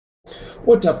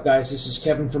What's up, guys? This is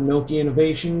Kevin from Nokia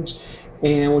Innovations,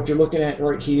 and what you're looking at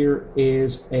right here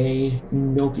is a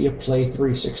Nokia Play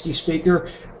 360 speaker.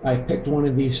 I picked one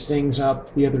of these things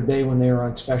up the other day when they were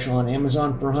on special on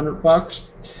Amazon for $100,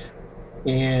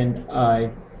 and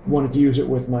I wanted to use it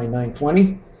with my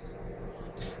 920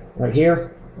 right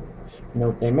here.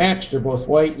 Note they match, they're both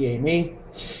white, yay me.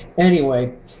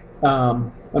 Anyway,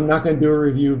 I'm not going to do a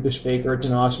review of the speaker. It's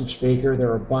an awesome speaker.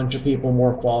 There are a bunch of people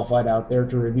more qualified out there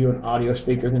to review an audio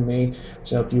speaker than me,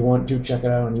 so if you want to, check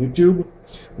it out on YouTube.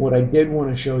 What I did want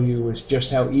to show you is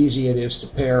just how easy it is to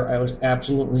pair. I was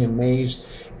absolutely amazed.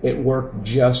 It worked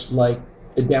just like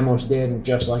the demos did and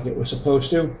just like it was supposed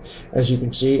to. As you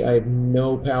can see, I have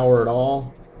no power at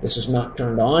all. This is not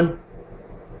turned on.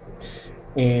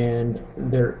 And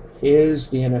there is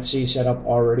the NFC setup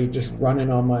already just running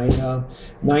on my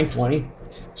 920.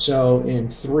 So in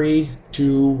 3,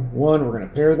 2, 1, we're going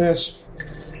to pair this.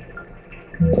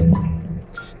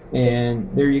 And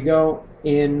there you go.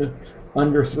 In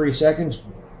under 3 seconds,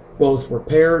 both were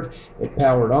paired. It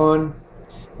powered on.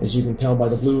 As you can tell by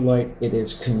the blue light, it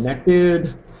is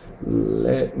connected.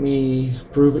 Let me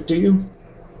prove it to you.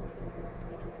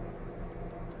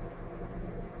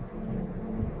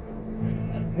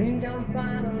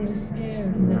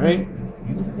 Alright,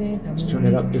 let's turn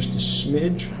it up just a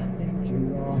smidge.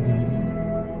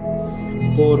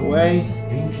 Pull it away.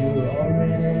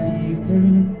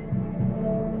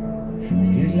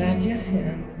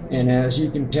 And as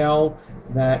you can tell,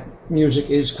 that music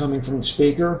is coming from the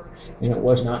speaker, and it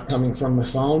was not coming from my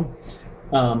phone.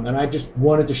 And I just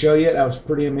wanted to show you it. I was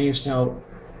pretty amazed how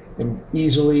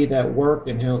easily that worked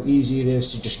and how easy it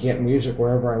is to just get music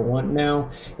wherever I want now.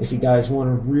 If you guys want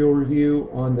a real review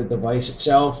on the device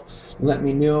itself, let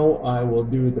me know. I will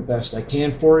do the best I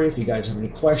can for you. If you guys have any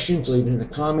questions, leave it in the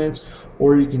comments,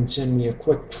 or you can send me a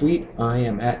quick tweet. I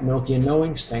am at Nokia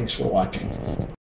Knowings. Thanks for watching.